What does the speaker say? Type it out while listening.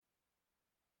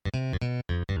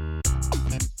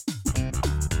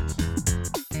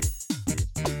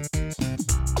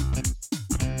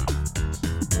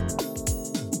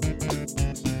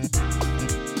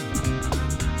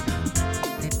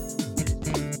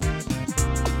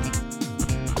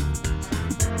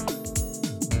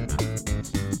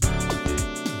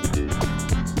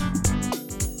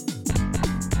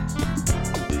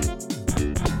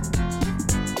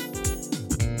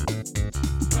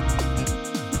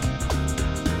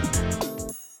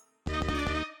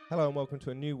Hello and welcome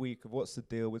to a new week of What's the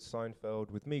Deal with Seinfeld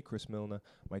with me, Chris Milner.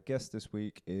 My guest this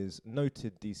week is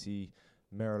noted DC,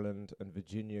 Maryland and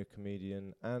Virginia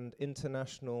comedian and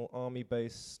international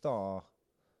army-based star,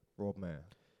 Rob Mayer.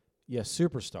 Yes,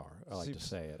 superstar. I like to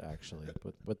say it actually,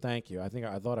 but thank you. I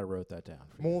thought I wrote that down.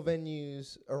 For More you.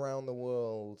 venues around the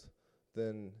world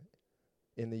than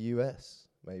in the US,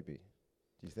 maybe.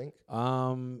 Do you think?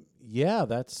 Yeah,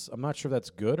 I'm not sure if that's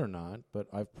good or not, but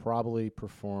I've probably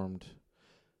performed.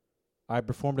 I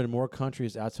performed in more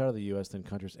countries outside of the U.S. than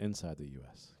countries inside the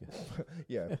U.S.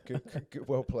 Yeah, good,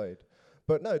 well played.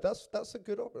 But no, that's a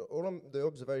good. The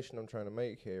observation I'm trying to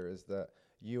make here is that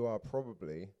you are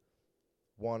probably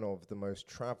one of the most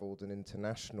traveled and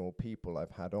international people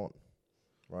I've had on,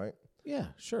 right? Yeah,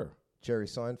 sure. Jerry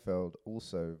Seinfeld,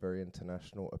 also very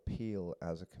international appeal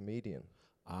as a comedian.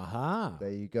 Aha. There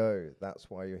you go. That's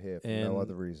why you're here, for no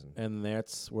other reason. And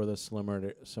that's where the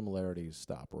similarities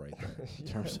stop right there. In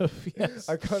terms of, yes.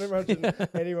 I can't imagine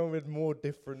anyone with more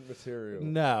different material.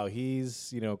 No,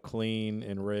 he's, clean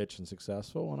and rich and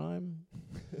successful, and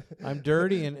I'm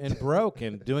dirty and broke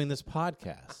and doing this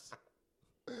podcast.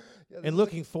 Yeah, and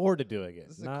looking forward to doing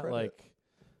it, not credit. like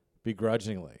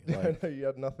begrudgingly. Like, no, you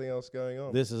had nothing else going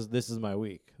on. This is my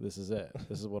week. This is it.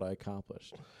 This is what I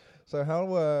accomplished. So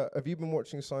how have you been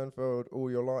watching Seinfeld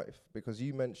all your life? Because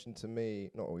you mentioned to me,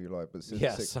 not all your life, but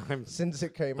since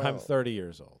it came out. I'm 30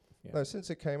 years old. Yeah. No, since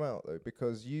it came out though,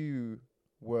 because you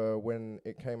were, when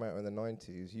it came out in the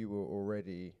 90s, you were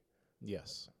already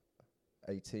Yes.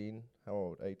 18. How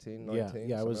old? 18, 19?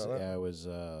 Yeah. I Like was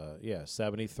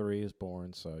 73 is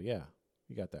born. So yeah,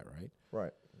 you got that right.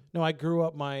 right. No, I grew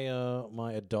up my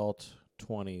adult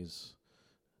 20s.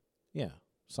 Yeah,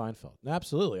 Seinfeld.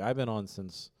 Absolutely. I've been on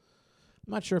since.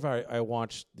 I'm not sure if I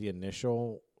watched the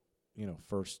initial,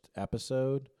 first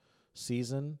episode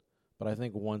season, but I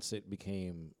think once it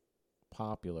became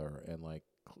popular and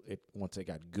once it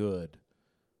got good,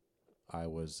 it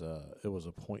was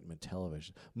appointment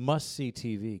television. Must see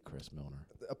TV, Chris Milner.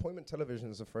 Appointment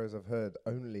television is a phrase I've heard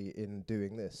only in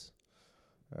doing this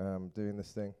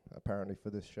thing, apparently for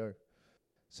this show.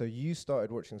 So you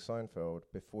started watching Seinfeld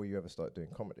before you ever started doing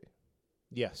comedy.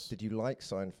 Yes. Did you like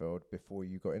Seinfeld before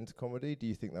you got into comedy? Do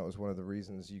you think that was one of the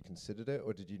reasons you considered it,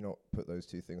 or did you not put those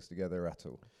two things together at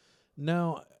all?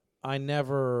 No, I don't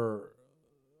ever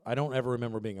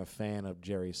remember being a fan of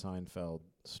Jerry Seinfeld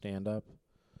stand-up.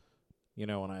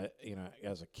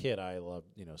 As a kid, I loved,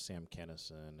 Sam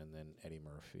Kinison and then Eddie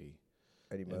Murphy.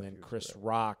 And then Chris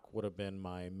Rock would have been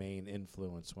my main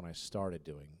influence when I started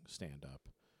doing stand-up.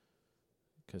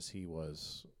 Because he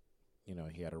was,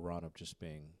 he had a run of just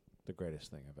being the greatest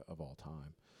thing of all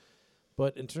time.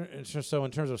 But in terms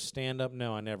of stand-up,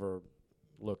 no, I never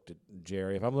looked at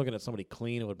Jerry. If I'm looking at somebody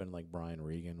clean, it would have been like Brian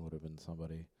Regan would have been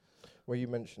somebody. Well, you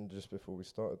mentioned just before we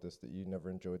started this that you never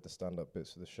enjoyed the stand-up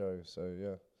bits of the show, so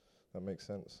yeah, that makes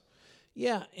sense.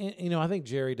 Yeah, and, I think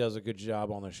Jerry does a good job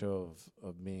on the show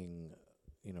of being,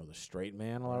 the straight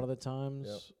man a lot of the times.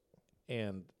 Yep.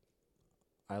 And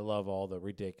I love all the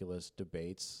ridiculous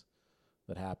debates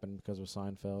that happen because of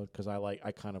Seinfeld, because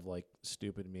I kind of like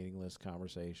stupid, meaningless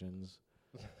conversations.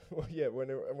 Well, yeah,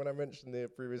 when I mentioned the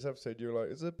previous episode, you were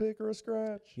like, "Is it a pick or a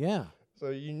scratch?" Yeah. So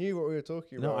you knew what we were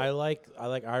talking about.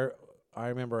 No, I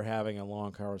remember having a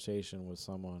long conversation with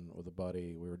a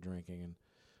buddy. We were drinking and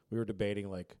we were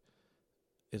debating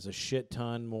is a shit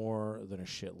ton more than a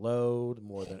shit load,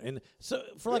 and so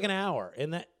for an hour,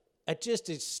 and that. Just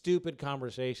a stupid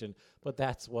conversation, but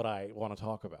that's what I want to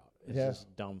talk about. It's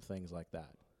just dumb things like that.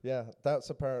 Yeah, that's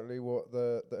apparently what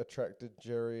that attracted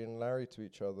Jerry and Larry to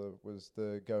each other, was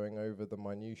the going over the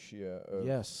minutiae of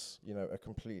a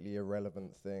completely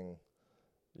irrelevant thing.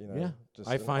 Just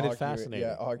I find it fascinating.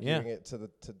 Yeah, arguing it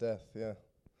to death. Yeah,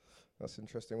 that's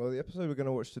interesting. Well, the episode we're going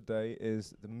to watch today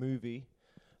is the movie.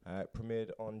 It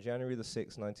premiered on January the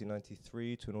 6th,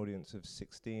 1993, to an audience of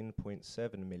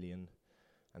 16.7 million.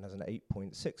 And has an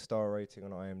 8.6 star rating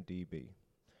on IMDb.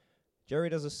 Jerry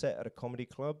does a set at a comedy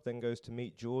club, then goes to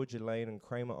meet George, Elaine, and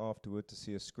Kramer afterward to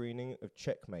see a screening of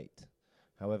Checkmate.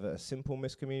 However, a simple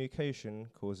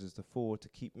miscommunication causes the four to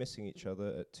keep missing each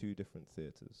other at two different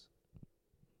theaters.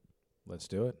 Let's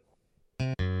do it.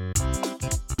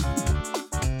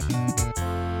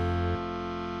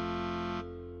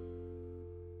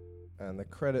 And the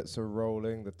credits are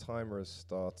rolling. The timer has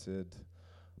started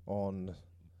on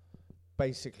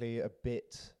basically an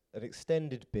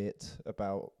extended bit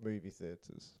about movie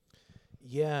theaters.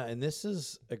 Yeah, and this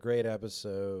is a great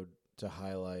episode to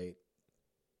highlight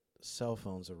cell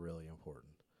phones are really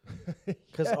important.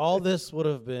 Because all this would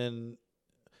have been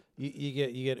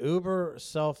You get Uber,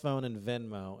 cell phone, and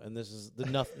Venmo, and this is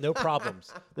no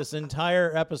problems. This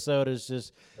entire episode is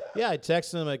just, I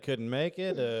texted him I couldn't make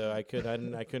it. I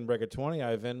couldn't break a 20.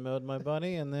 I Venmo'd my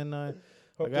buddy, and then I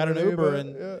got an Uber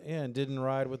and didn't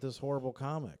ride with this horrible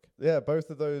comic. Yeah, both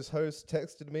of those hosts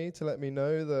texted me to let me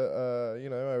know that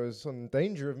I was in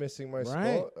danger of missing my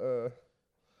spot.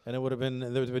 And there would have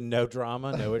been no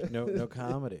drama, no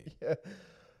comedy. Yeah,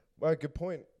 well, good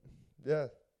point. Yeah.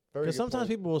 Because sometimes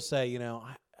people will say,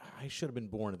 I should have been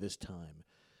born at this time,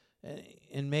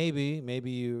 and maybe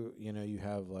you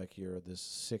have like this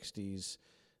 '60s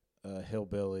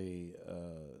hillbilly,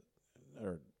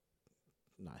 or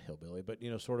not hillbilly, but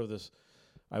sort of this.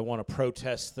 I want to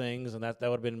protest things, and that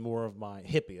would have been more of my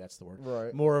hippie. That's the word.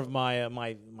 Right. More of my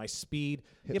my speed.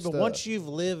 Hipster. Yeah, but once you've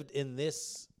lived in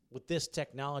this with this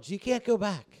technology, you can't go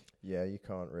back. Yeah, you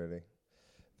can't really.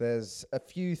 There's a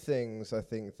few things I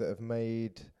think that have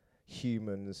made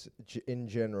humans in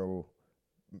general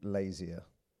lazier,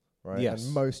 right? Yes.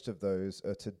 And most of those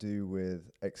are to do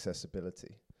with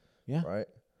accessibility. Yeah. Right?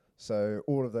 So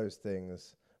all of those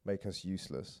things make us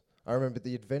useless. I remember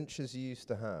the adventures you used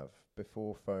to have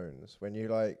before phones, when you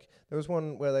there was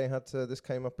one where they had to, this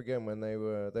came up again when they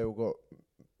all got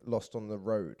lost on the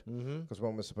road because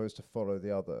one was supposed to follow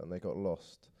the other and they got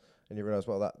lost. And you realize,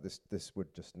 well, this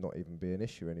would just not even be an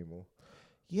issue anymore.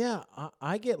 Yeah,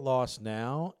 I get lost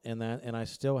now, and I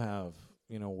still have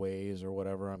Waze or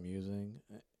whatever I'm using,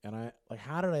 and I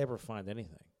how did I ever find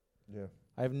anything? Yeah,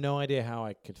 I have no idea how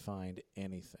I could find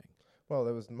anything. Well,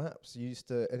 there was maps. You used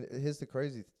to, and here's the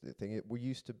crazy thing: we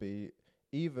used to be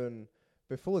even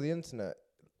before the internet.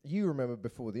 You remember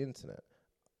before the internet?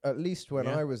 At least when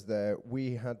I was there,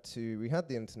 we had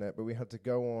the internet, but we had to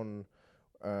go on.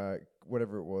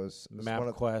 Whatever it was,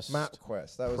 MapQuest.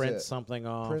 MapQuest. That was it. Print something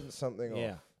off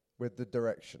with the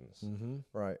directions. Mm-hmm.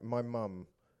 Right. My mum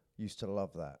used to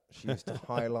love that. She used to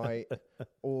highlight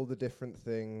all the different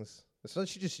things. So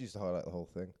she just used to highlight the whole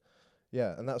thing.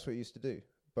 Yeah, and that's what you used to do.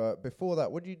 But before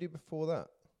that, what did you do before that?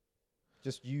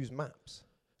 Just use maps.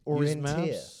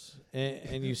 Orienteer.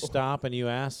 And you stop and you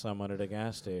ask someone at a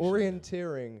gas station.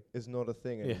 Orienteering is not a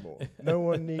thing anymore. No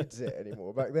one needs it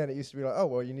anymore. Back then, it used to be like, oh,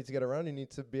 well, you need to get around. You need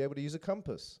to be able to use a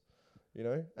compass,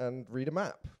 and read a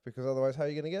map. Because otherwise, how are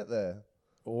you going to get there?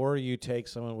 Or you take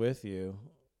someone with you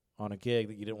on a gig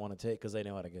that you didn't want to take because they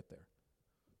know how to get there.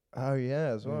 Oh, yeah,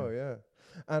 as well, yeah.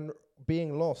 And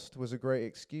being lost was a great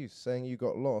excuse. Saying you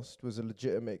got lost was a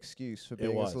legitimate excuse for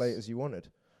being as late as you wanted.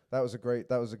 That was a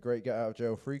great get out of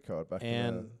jail free card back then.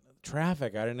 And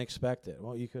traffic, I didn't expect it.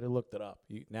 Well, you could have looked it up.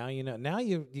 Now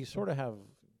you sort of have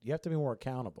to be more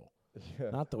accountable. Yeah.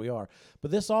 Not that we are. But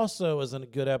this also is a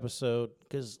good episode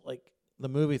because the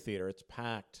movie theater, it's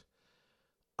packed.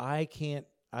 I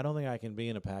don't think I can be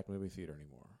in a packed movie theater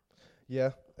anymore.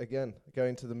 Yeah, again,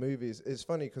 going to the movies. It's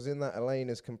funny because in that Elaine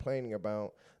is complaining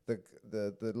about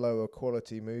the lower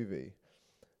quality movie.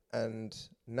 And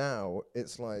now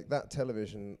it's like that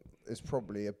television is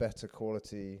probably a better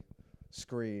quality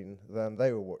screen than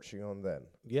they were watching on then.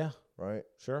 Yeah. Right?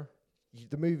 Sure.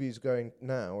 The movies going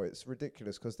now, it's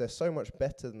ridiculous because they're so much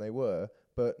better than they were,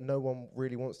 but no one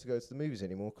really wants to go to the movies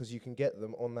anymore because you can get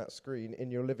them on that screen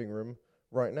in your living room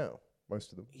right now,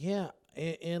 most of them. Yeah.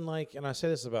 And I say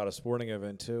this about a sporting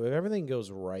event too. If everything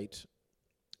goes right,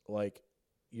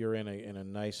 you're in a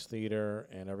nice theater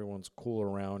and everyone's cool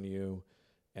around you,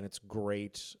 and it's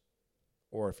great,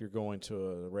 or if you're going to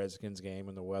a Redskins game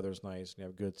and the weather's nice and you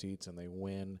have good seats and they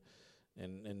win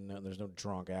and there's no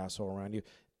drunk asshole around you.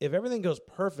 If everything goes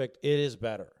perfect, it is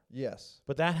better. Yes.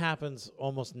 But that happens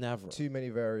almost never. Too many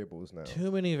variables now.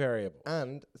 Too many variables.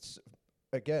 And,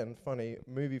 again, funny,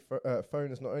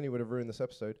 phones not only would have ruined this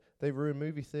episode, they ruin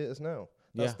movie theaters now.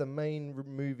 That's the main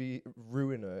movie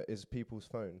ruiner is people's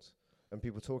phones. And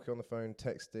people talking on the phone,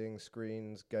 texting,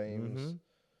 screens, games.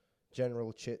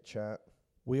 General chit chat.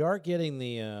 We are getting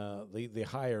the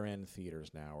higher end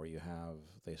theaters now, where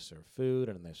they serve food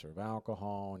and they serve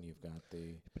alcohol, and you've got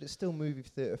the. But it's still movie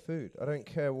theater food. I don't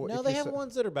care what. No, they have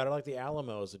ones that are better. Like the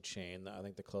Alamo is a chain. I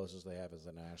think the closest they have is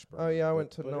in Ashburn. Oh yeah, I went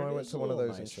to one of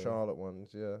those nicer. in Charlotte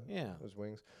ones. Yeah, yeah, those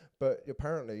wings. But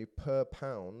apparently, per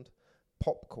pound,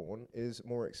 popcorn is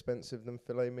more expensive than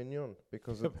filet mignon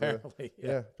because of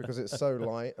because it's so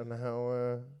light and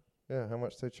how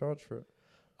much they charge for it.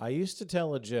 I used to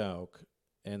tell a joke,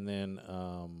 and then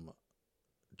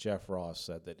Jeff Ross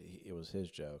said that it was his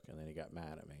joke, and then he got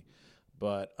mad at me.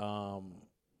 But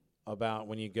about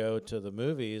when you go to the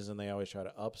movies, and they always try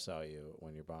to upsell you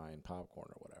when you're buying popcorn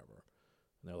or whatever.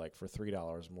 And they're like, for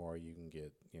 $3 more, you can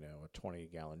get a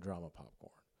 20-gallon drum of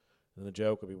popcorn. And the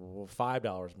joke would be, well,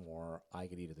 $5 more, I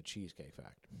could eat at the Cheesecake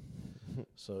Factory.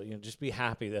 So, just be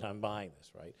happy that I'm buying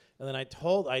this, right? And then I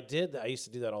used to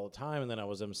do that all the time, and then I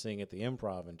was emceeing at the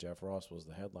Improv, and Jeff Ross was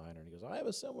the headliner, and he goes, I have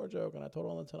a similar joke, and I told it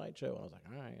on the Tonight Show, and I was like,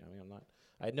 all right,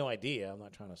 I had no idea, I'm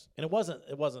not trying to, and it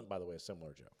wasn't, by the way, a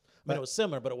similar joke. I mean, it was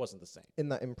similar, but it wasn't the same. In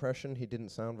that impression, he didn't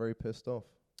sound very pissed off.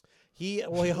 He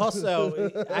also,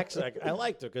 actually, I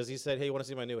liked it, because he said, hey, you want to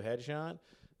see my new headshot?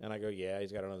 And I go, yeah,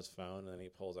 he's got it on his phone, and then he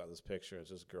pulls out this picture, and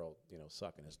it's this girl,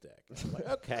 sucking his dick. And I'm like,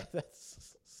 okay,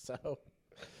 that's so,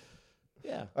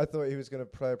 yeah. I thought he was going to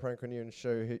play a prank on you and show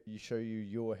you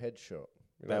your headshot.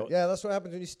 That Yeah, that's what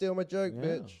happens when you steal my joke, Yeah.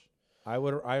 bitch.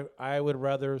 I would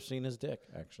rather have seen his dick,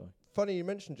 actually. Funny you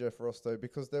mentioned Jeff Ross, though,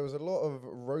 because there was a lot of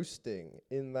roasting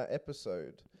in that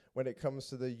episode when it comes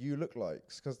to the you look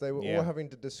likes, because they were all having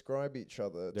to describe each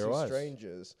other to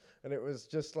strangers, and it was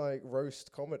just like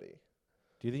roast comedy.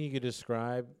 Do you think you could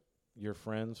describe your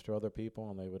friends to other people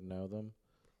and they would know them?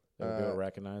 They would be able to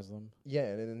recognize them?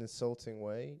 Yeah, in an insulting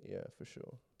way. Yeah, for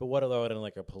sure. But what about in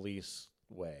like a police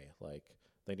way? Like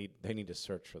they need to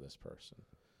search for this person.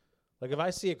 Like if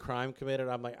I see a crime committed,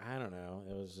 I'm like, I don't know.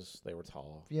 It was just they were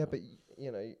tall. Yeah, but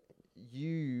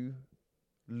you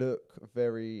look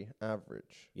very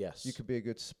average. Yes. You could be a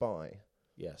good spy.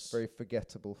 Yes. Very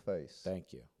forgettable face.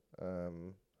 Thank you.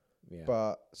 Yeah.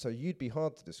 But so you'd be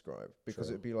hard to describe because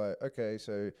True. it'd be like, okay,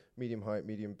 so medium height,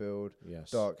 medium build,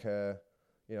 Yes. dark hair.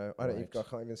 I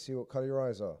can't even see what color your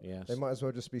eyes are. Yes. They might as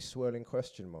well just be swirling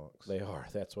question marks. They are.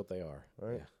 That's what they are.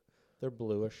 Right. Yeah. They're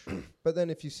bluish. But then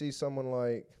if you see someone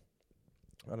like,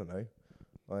 I don't know,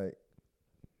 like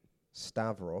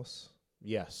Stavros,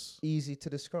 Yes. easy to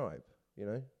describe,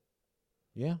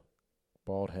 Yeah.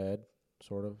 Bald head,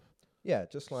 sort of. Yeah,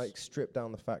 just like strip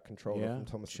down the fat controller from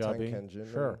Thomas the Tank Engine.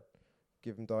 Sure. And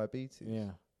give him diabetes.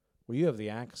 Yeah. Well, you have the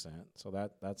accent, so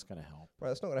that's going to help. Right,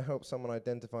 that's not going to help someone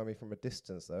identify me from a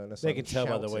distance, though. Unless They I'm can tell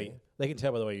by the way. shouting. They can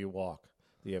tell by the way you walk.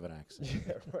 that You have an accent.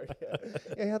 Yeah, right. Yeah.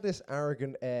 Yeah, he had this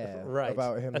arrogant air Right.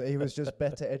 about him that he was just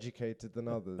better educated than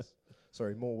others.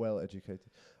 Sorry, more well educated.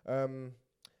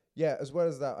 Yeah, as well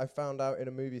as that, I found out in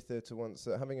a movie theatre once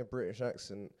that having a British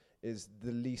accent is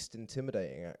the least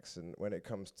intimidating accent when it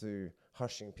comes to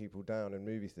hushing people down in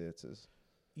movie theatres.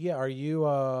 Yeah. Are you?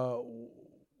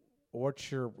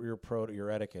 What's your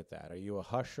etiquette? That are you a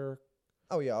husher?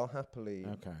 Oh yeah, I'll happily.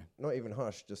 Okay. Not even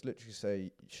hush, just literally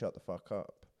say, shut the fuck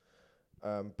up.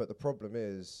 But the problem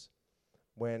is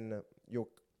when you're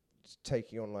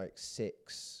taking on like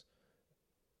 6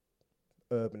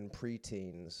 urban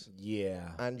preteens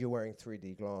Yeah. and you're wearing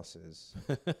 3D glasses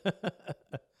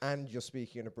and you're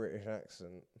speaking in a British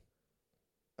accent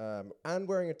and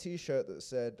wearing a T-shirt that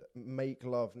said "Make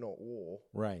love, not war."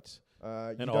 Right. You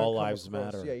And don't all come lives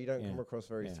across- matter. Yeah, you don't Yeah. come across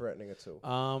very Yeah. threatening at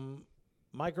all.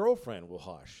 My girlfriend will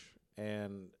hush,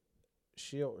 and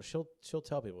she'll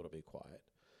tell people to be quiet,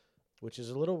 which is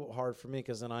a little hard for me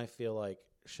because then I feel like,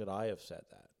 should I have said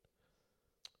that?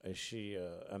 Is she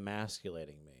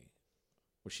emasculating me?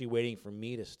 Was she waiting for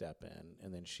me to step in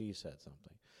and then she said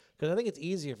something? Because I think it's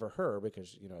easier for her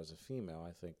because as a female,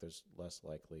 I think there's less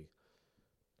likely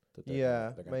that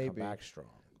they're gonna come maybe. back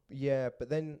strong. Yeah, but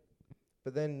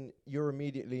then you're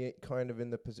immediately kind of in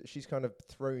the position. She's kind of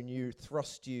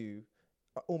thrust you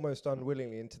almost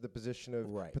unwillingly into the position of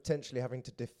Right. potentially having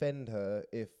to defend her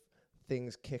if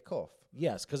things kick off.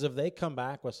 Yes, because if they come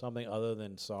back with something other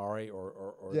than sorry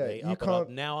or Yeah, they you up and up, can't-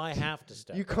 now I have to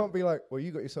step You in. can't be like, well,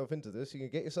 you got yourself into this. You can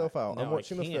get yourself out. No, I'm I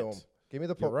watching a film. can't. Give me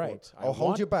the You're popcorn. right. I I'll hold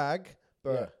want- your bag,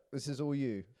 but Yeah. this is all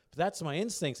you. But that's my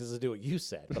instincts is to do what you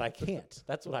said, but I can't.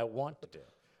 That's what I want to do.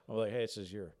 I'm like, hey, this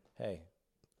is hey,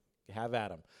 have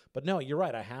at 'em. But no, you're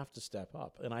right. I have to step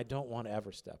up, and I don't want to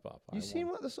ever step up. You seem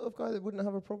like the sort of guy that wouldn't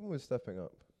have a problem with stepping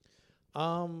up.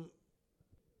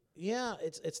 Yeah,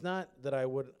 it's not that I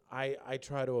would. I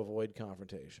try to avoid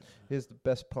confrontation. Here's the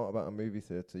best part about a movie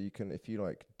theater. You can, if you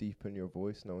like deepen your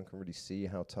voice, no one can really see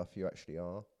how tough you actually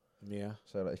are. Yeah.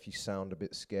 So like if you sound a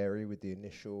bit scary with the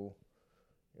initial,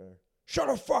 shut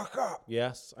the fuck up.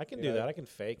 Yes, I can You do know, that. I can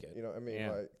fake it. You know what I mean?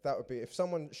 Yeah. Like that would be if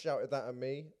someone shouted that at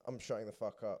me, I'm shutting the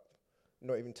fuck up.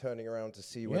 Not even turning around to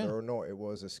see whether Yeah. or not it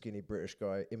was a skinny British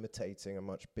guy imitating a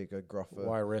much bigger, gruffer,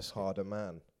 Why risk it? harder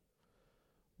man.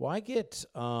 Well,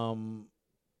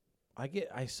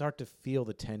 I start to feel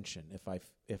the tension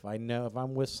if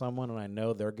I'm with someone and I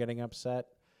know they're getting upset,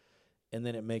 and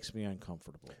then it makes me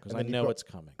uncomfortable because And I then you've know got- it's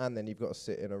coming. And then you've got to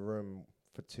sit in a room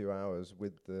for 2 hours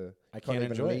with the. I Can't can't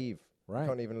even enjoy it. leave. Right.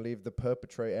 Can't even leave. The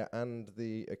perpetrator and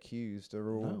the accused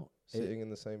are all No, sitting in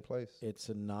the same place. It's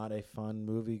not a fun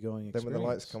movie going Then experience. when the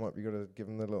lights come up, you got to give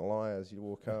them the little eye as you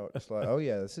walk out. It's like, oh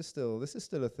yeah, this is still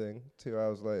a thing. 2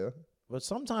 hours later. But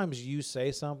sometimes you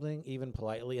say something, even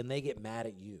politely, and they get mad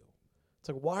at you. It's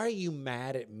like, why are you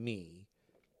mad at me?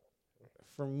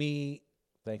 For me,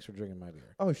 thanks for drinking my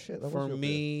beer. Oh shit! That For was your beer.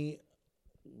 me,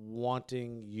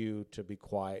 wanting you to be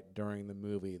quiet during the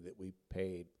movie that we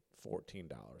paid $14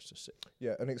 to see.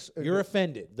 Yeah, and You're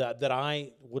offended that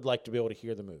I would like to be able to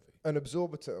hear the movie. an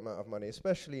exorbitant amount of money,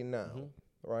 especially now, Mhm.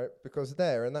 right? Because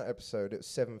there in that episode, it's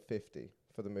 $7.50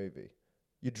 for the movie.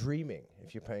 You're dreaming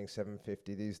if you're paying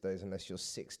 $7.50 these days, unless you're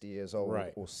 60 years old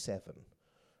Right. or 7,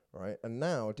 right? And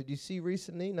now, did you see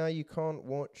recently? Now you can't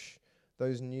watch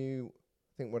those new,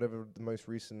 I think whatever the most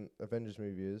recent Avengers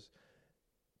movie is,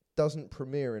 doesn't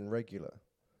premiere in regular.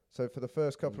 So for the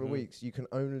first couple of Mhm. weeks, you can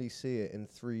only see it in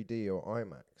 3D or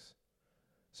IMAX.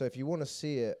 So if you want to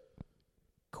see it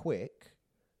quick,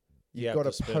 You you've have got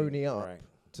to to spend- pony up right.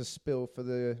 to spill for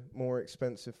the more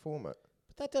expensive format.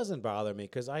 But that doesn't bother me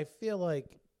because I feel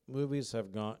like movies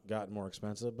have gotten more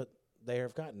expensive, but they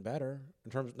have gotten better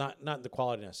in terms not the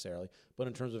quality necessarily, but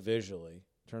in terms of visually,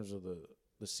 in terms of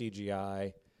the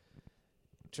CGI,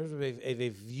 in terms of a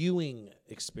viewing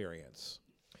experience.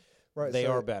 Right, They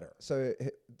so are better. So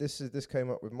this came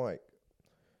up with Mike.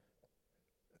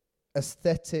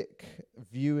 Aesthetic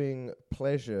viewing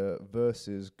pleasure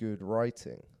versus good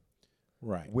writing,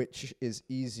 Right. which is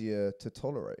easier to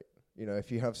tolerate. You know,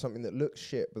 if you have something that looks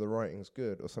shit but the writing's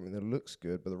good, or something that looks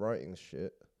good but the writing's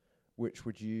shit, which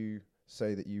would you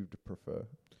say that you'd prefer?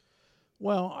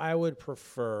 Well, I would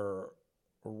prefer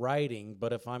writing,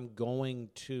 but if I'm going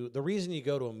to, the reason you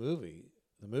go to a movie,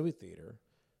 the movie theater,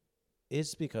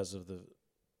 is because of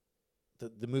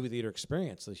the movie theater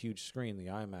experience, the huge screen, the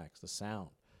IMAX, the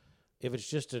sound. If it's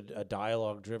just a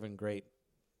dialogue-driven, great,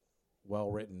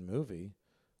 well-written movie,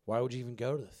 why would you even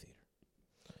go to the theater?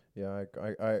 Yeah,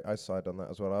 I side on that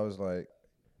as well. I was like,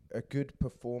 a good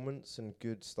performance and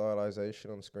good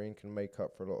stylization on screen can make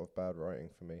up for a lot of bad writing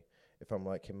for me. If I'm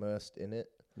like immersed in it,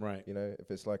 Right. you know, if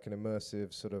it's like an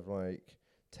immersive sort of like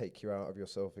take you out of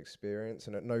yourself experience,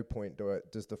 and at no point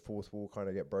does the fourth wall kind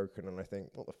of get broken and I think,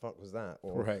 what the fuck was that?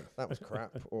 Or Right. that was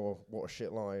crap, or what a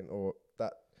shit line, or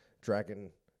that dragon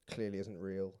clearly isn't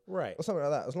real, Right. or something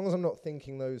like that. As long as I'm not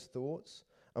thinking those thoughts,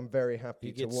 I'm very happy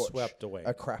You to get watch swept away.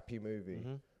 a crappy movie.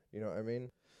 Mhm. You know what I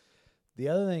mean? The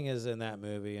other thing is in that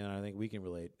movie, and I think we can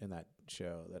relate in that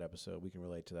show, that episode, we can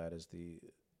relate to that, is the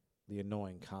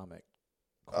annoying comic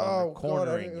God, I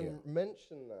cornering didn't you. even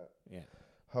mention that. Yeah.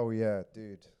 Oh yeah,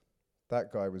 dude.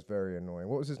 That guy was very annoying.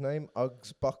 What was his name?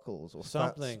 Uggs Buckles or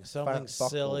Something Fat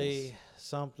silly,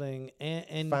 something,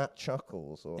 and Fat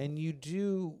Chuckles, or and you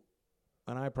do,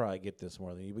 and I probably get this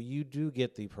more than you, but you do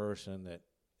get the person that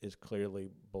is clearly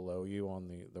below you on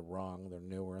the rung. They're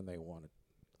newer and they want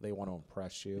to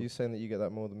impress you. you saying that you get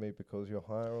that more than me because you're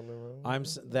higher on the rung? I'm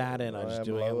that, and I'm I just am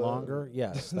doing it lower. longer.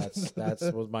 Yes, that's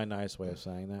was my nice way of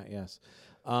saying that. Yes,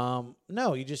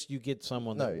 no, you get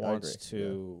someone No, that I wants agree,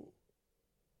 to.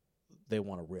 They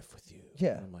want to riff with you.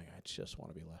 Yeah. And I'm like, I just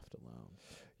want to be left alone.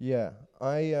 Yeah,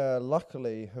 I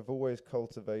luckily have always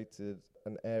cultivated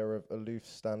an air of aloof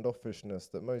standoffishness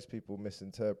that most people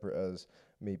misinterpret as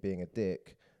me being a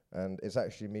dick, and it's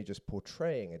actually me just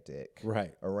portraying a dick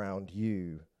Right. around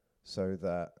you so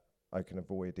that I can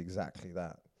avoid exactly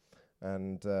that.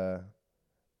 And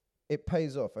it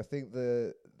pays off. I think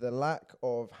the lack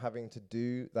of having to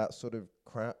do that sort of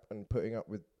crap and putting up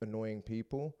with annoying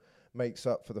people makes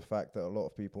up for the fact that a lot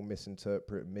of people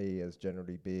misinterpret me as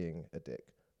generally being a dick.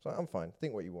 So I'm fine.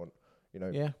 Think what you want. You know,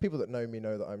 Yeah. people that know me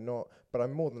know that I'm not, but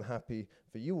I'm more than happy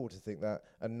for you all to think that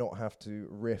and not have to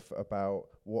riff about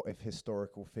what if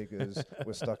historical figures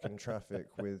were stuck in traffic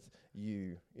with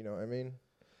you. You know what I mean?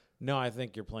 No, I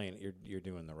think you're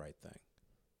doing the right thing,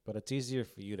 but it's easier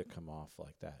for you to come off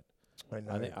like that. I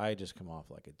know. I think I just come off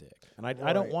like a dick, and I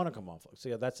don't Right. want to come off. So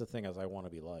yeah, that's the thing, is I want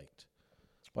to be liked,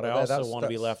 but Well, I also that's- want to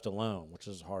be that's- left alone, which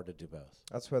is hard to do both.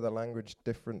 That's where the language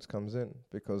difference comes in,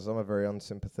 because I'm a very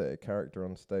unsympathetic character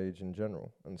on stage in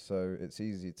general, and so it's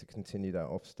easy to continue that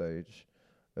off stage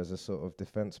as a sort of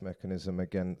defense mechanism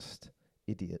against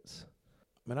idiots.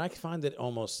 I mean, I find it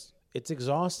almost it's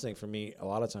exhausting for me a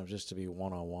lot of times just to be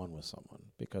one-on-one with someone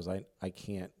because I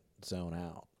can't zone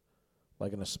out.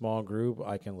 Like in a small group,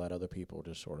 I can let other people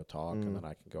just sort of talk and then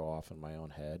I can go off in my own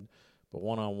head. But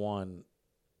one-on-one,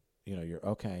 you know, you're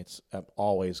okay. It's I'm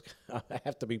always I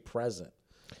have to be present,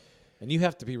 and you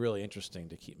have to be really interesting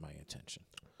to keep my attention.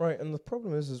 Right, and the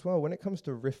problem is as well, when it comes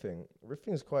to riffing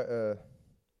is quite a...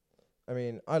 I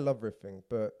mean, I love riffing,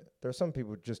 but there are some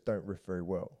people who just don't riff very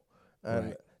well. And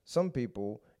Right. some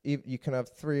people, you can have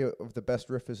three of the best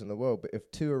riffers in the world, but if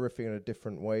two are riffing in a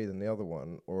different way than the other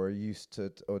one, or are used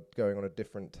to, or going on a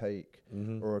different take,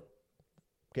 Mm-hmm. or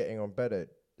getting on better,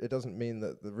 it doesn't mean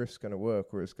that the riff's going to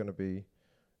work or it's going to be,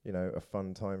 you know, a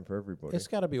fun time for everybody. It's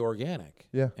got to be organic.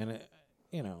 Yeah. And,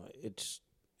 you know, it's,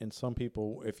 and some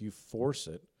people, if you force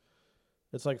it,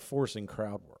 it's like forcing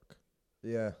crowd work.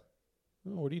 Yeah.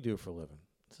 Oh, what do you do for a living?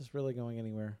 Is this really going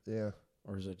anywhere? Yeah.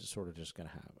 Or is it just sort of just going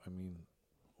to happen? I mean,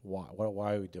 why?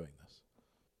 Why are we doing this?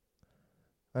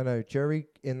 I know. Jerry,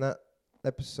 in that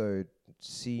episode,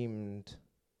 seemed...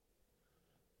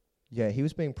 Yeah, he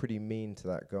was being pretty mean to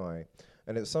that guy.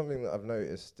 And it's something that I've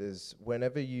noticed is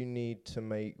whenever you need to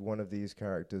make one of these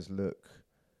characters look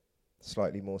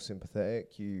slightly more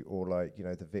sympathetic, or like, you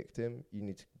know, the victim, you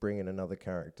need to bring in another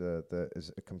character that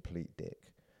is a complete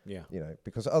dick. Yeah. You know,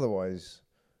 because otherwise,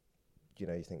 you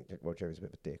know, you think, well, Jerry's a bit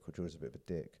of a dick or George's a bit of a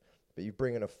dick. But you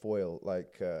bring in a foil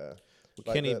like...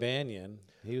 like Kenny Banyan,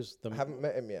 he was the... I haven't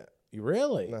met him yet. You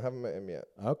really? No, I haven't met him yet.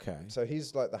 Okay. So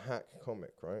he's like the hack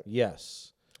comic, right?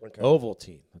 Yes. Okay.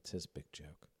 Ovaltine. That's his big joke.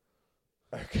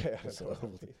 Okay. I don't know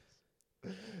what that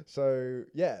means. So,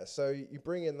 yeah. So you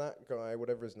bring in that guy,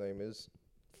 whatever his name is,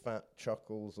 Fat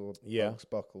Chuckles or Bugs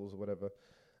Buckles or whatever,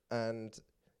 and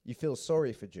you feel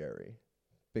sorry for Jerry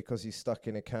because he's stuck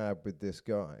in a cab with this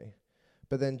guy.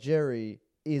 But then Jerry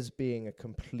is being a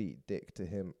complete dick to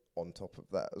him on top of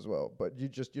that as well. But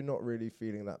you're not really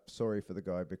feeling that sorry for the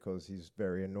guy because he's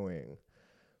very annoying.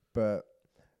 But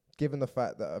given the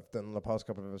fact that I've done the past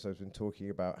couple of episodes been talking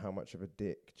about how much of a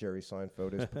dick Jerry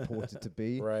Seinfeld is purported to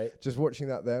be, right? Just watching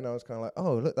that then, I was kind of like,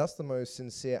 oh, look, that's the most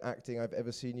sincere acting I've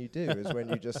ever seen you do, is when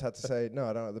you just had to say, no,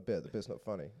 I don't like the bit. The bit's not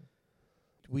funny.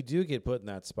 We do get put in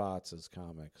that spots as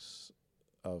comics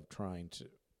of trying to,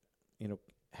 you know,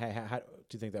 how do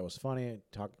you think that was funny?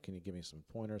 Can you give me some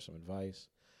pointers, some advice?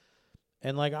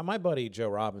 And like my buddy Joe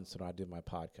Robinson, I did my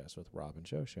podcast with Rob and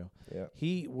Joe show. Yeah,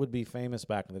 he would be famous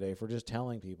back in the day for just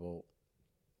telling people,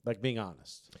 like being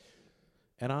honest.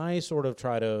 And I sort of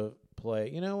try to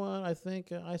play, you know what? I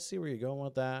think I see where you're going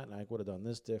with that, and I would have done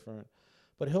this different.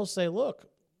 But he'll say, look,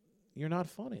 you're not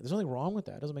funny. There's nothing wrong with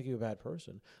that. It doesn't make you a bad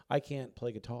person. I can't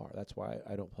play guitar. That's why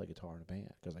I don't play guitar in a band,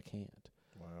 because I can't.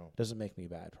 Wow. Doesn't make me a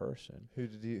bad person.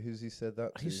 Who's he said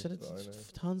that to? He said it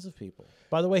to tons of people.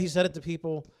 By the way, he said it to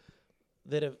people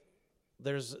that have,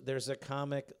 there's a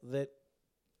comic that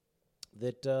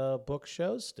book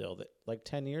shows still that like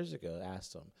 10 years ago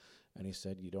asked him, and he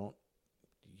said,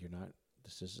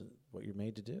 this isn't what you're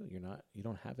made to do. You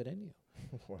don't have it in you.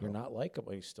 Wow. You're not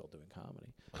likable. He's still doing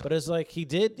comedy. But it's like he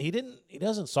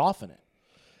doesn't soften it.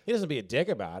 He doesn't be a dick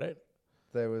about it.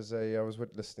 I was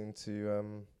listening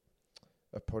to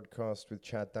a podcast with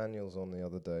Chad Daniels on the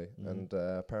other day, and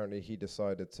apparently he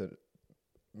decided to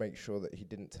make sure that he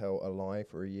didn't tell a lie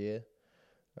for a year.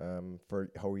 For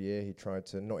a whole year, he tried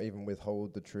to not even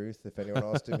withhold the truth. If anyone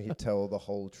asked him, he'd tell the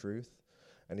whole truth.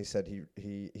 And he said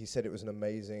he said it was an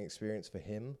amazing experience for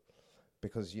him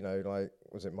because, you know, like,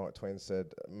 was it Mark Twain said,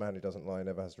 a man who doesn't lie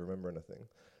never has to remember anything,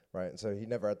 right? And so he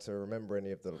never had to remember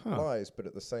any of the lies, but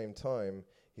at the same time,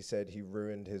 he said he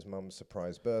ruined his mum's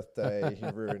surprise birthday. He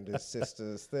ruined his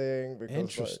sister's thing. Because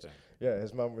interesting.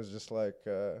 His mum was just like,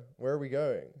 where are we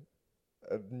going?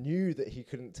 Knew that he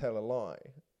couldn't tell a lie.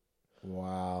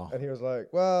 Wow. And he was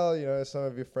like, well, you know, some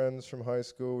of your friends from high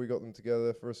school, we got them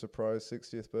together for a surprise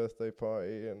 60th birthday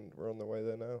party, and we're on the way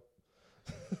there now.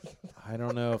 I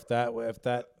don't know if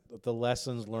the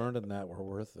lessons learned in that were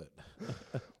worth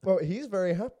it. Well, he's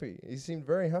very happy. He seemed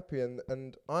very happy,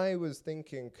 and I was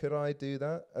thinking, could I do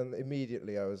that? And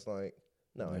immediately I was like,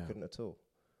 no, I couldn't at all.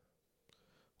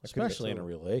 Especially in a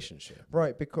relationship.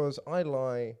 Right, because I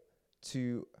lie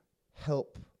to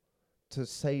help to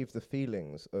save the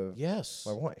feelings of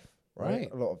my wife, right?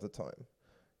 A lot of the time,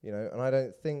 you know, and I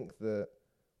don't think that,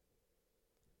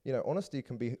 you know, honesty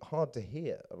can be hard to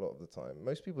hear a lot of the time.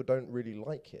 Most people don't really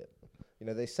like it. You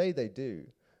know, they say they do,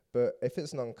 but if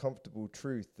it's an uncomfortable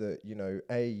truth that, you know,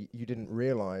 A, you didn't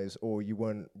realize or you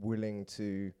weren't willing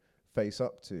to face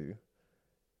up to,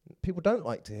 people don't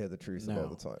like to hear the truth a lot of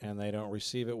the time. And they don't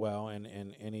receive it well, and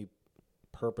any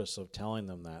purpose of telling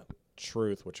them that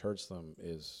truth, which hurts them,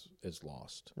 is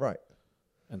lost. Right.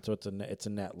 And so it's a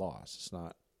net loss. It's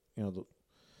not, you know,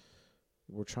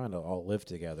 we're trying to all live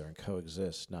together and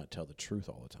coexist, not tell the truth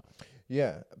all the time.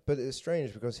 Yeah, but it's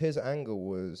strange because his angle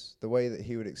was the way that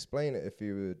he would explain it. If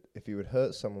he would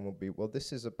hurt someone, would be, well,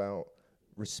 this is about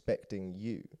respecting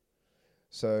you.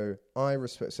 So I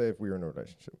respect. Say if we were in a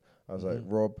relationship, I was like,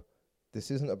 Rob,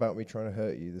 this isn't about me trying to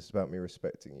hurt you. This is about me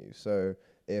respecting you. So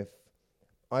if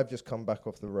I've just come back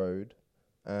off the road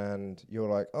and you're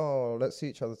like, oh, let's see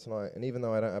each other tonight, and even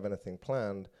though I don't have anything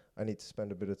planned, I need to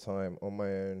spend a bit of time on my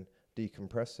own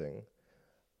decompressing,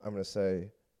 I'm going to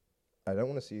say, I don't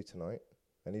want to see you tonight.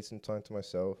 I need some time to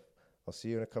myself. I'll see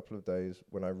you in a couple of days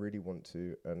when I really want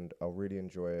to, and I'll really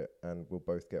enjoy it, and we'll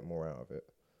both get more out of it.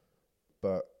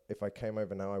 But if I came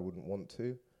over now, I wouldn't want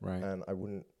to, Right. and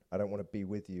I don't want to be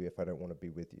with you if I don't want to be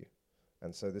with you.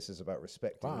 And so this is about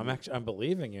respecting. Wow, you. I'm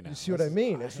believing you now. You see what I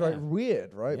mean? It's like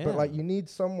weird, right? Yeah. But like you need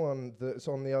someone that's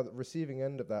on the other receiving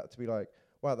end of that to be like,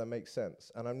 wow, that makes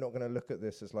sense. And I'm not going to look at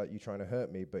this as like you trying to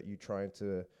hurt me, but you trying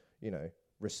to,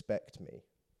 respect me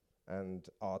and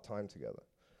our time together.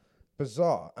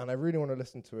 Bizarre. And I really want to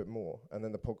listen to it more. And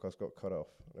then the podcast got cut off.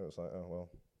 And it was like, oh, well,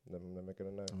 never going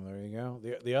to know. Well, there you go.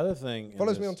 The other thing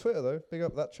Follows me on Twitter, though. Big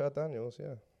up that Chad Daniels,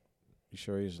 yeah. You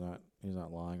sure he's not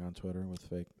lying on Twitter with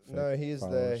fake No, he is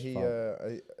there.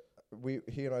 followers?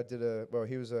 He and I did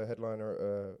he was a headliner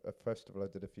at a festival I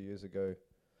did a few years ago,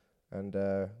 and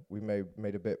we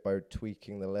made a bit by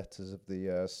tweaking the letters of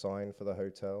the sign for the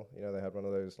hotel. They had one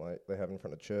of those like they have in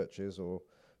front of churches or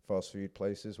fast food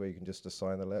places where you can just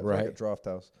assign the letter, right. like a draft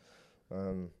house.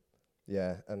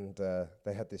 Yeah, and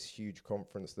they had this huge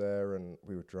conference there, and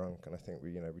we were drunk, and I think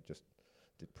we just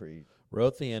did pretty.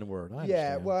 Wrote the N-word.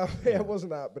 Yeah, well, it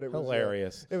wasn't that, but it was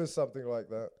hilarious. It was something like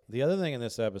that. The other thing in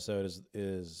this episode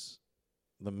is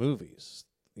the movies.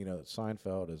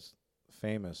 Seinfeld is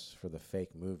famous for the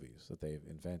fake movies that they've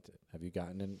invented. Have you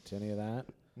gotten into any of that?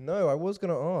 No, I was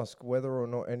going to ask whether or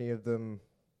not any of them.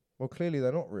 Well, clearly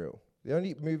they're not real. The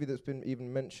only movie that's been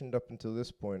even mentioned up until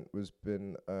this point was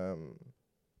been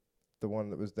the one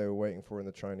that they were waiting for in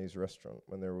the Chinese restaurant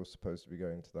when they were all supposed to be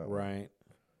going to that. Right.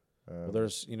 Well,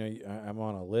 there's, I'm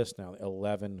on a list now,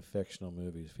 11 fictional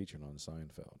movies featured on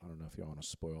Seinfeld. I don't know if you want to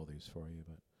spoil these for you,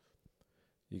 but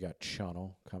you got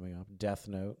Chunnel coming up, Death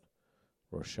Note,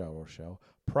 Rochelle,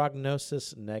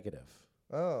 Prognosis Negative.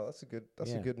 Oh, that's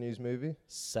a good news movie.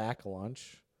 Sack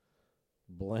Lunch,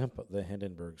 Blimp, The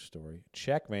Hindenburg Story,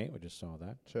 Checkmate, we just saw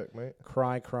that. Checkmate.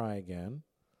 Cry Again,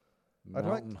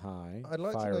 Mountain High. I'd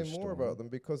like to know more about them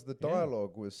because the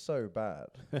dialogue was so bad.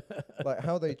 Like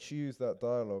how they choose that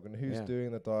dialogue and who's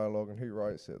doing the dialogue and who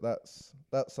writes it. That's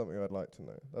something I'd like to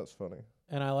know. That's funny.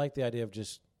 And I like the idea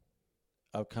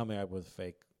of coming up with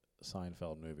fake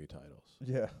Seinfeld movie titles.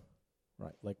 Yeah.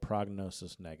 Right, like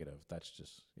Prognosis Negative. That's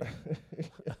just,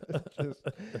 just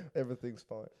everything's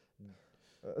fine.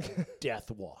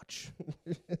 Death Watch.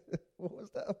 What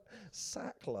was that?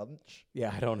 Sack lunch?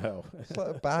 Yeah, I don't know. It's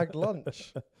like a bagged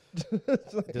lunch.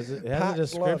 It has a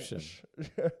description.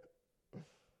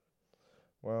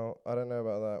 Well, I don't know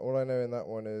about that. All I know in that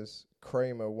one is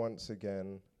Kramer once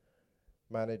again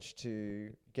managed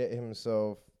to get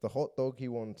himself the hot dog he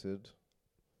wanted.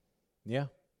 Yeah.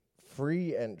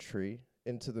 Free entry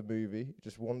into the movie.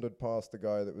 Just wandered past the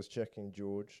guy that was checking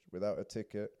George without a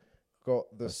ticket.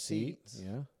 Got the seat.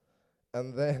 Yeah.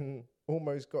 And then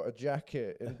almost got a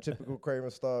jacket in typical Kramer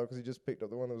style because he just picked up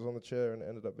the one that was on the chair and it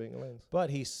ended up being Elaine's. But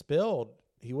he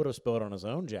would have spilled on his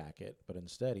own jacket, but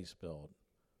instead he spilled.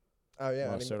 Oh, yeah.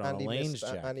 Mustard on Elaine's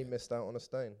jacket. And he missed out on a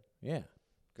stain. Yeah.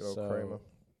 Good old Kramer.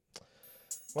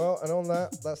 Well, and on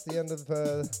that's the end of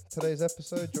today's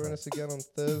episode. Join us again on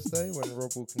Thursday when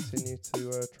Rob will continue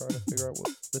to try to figure out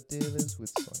what the deal is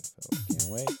with Seinfeld. Can't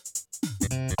wait.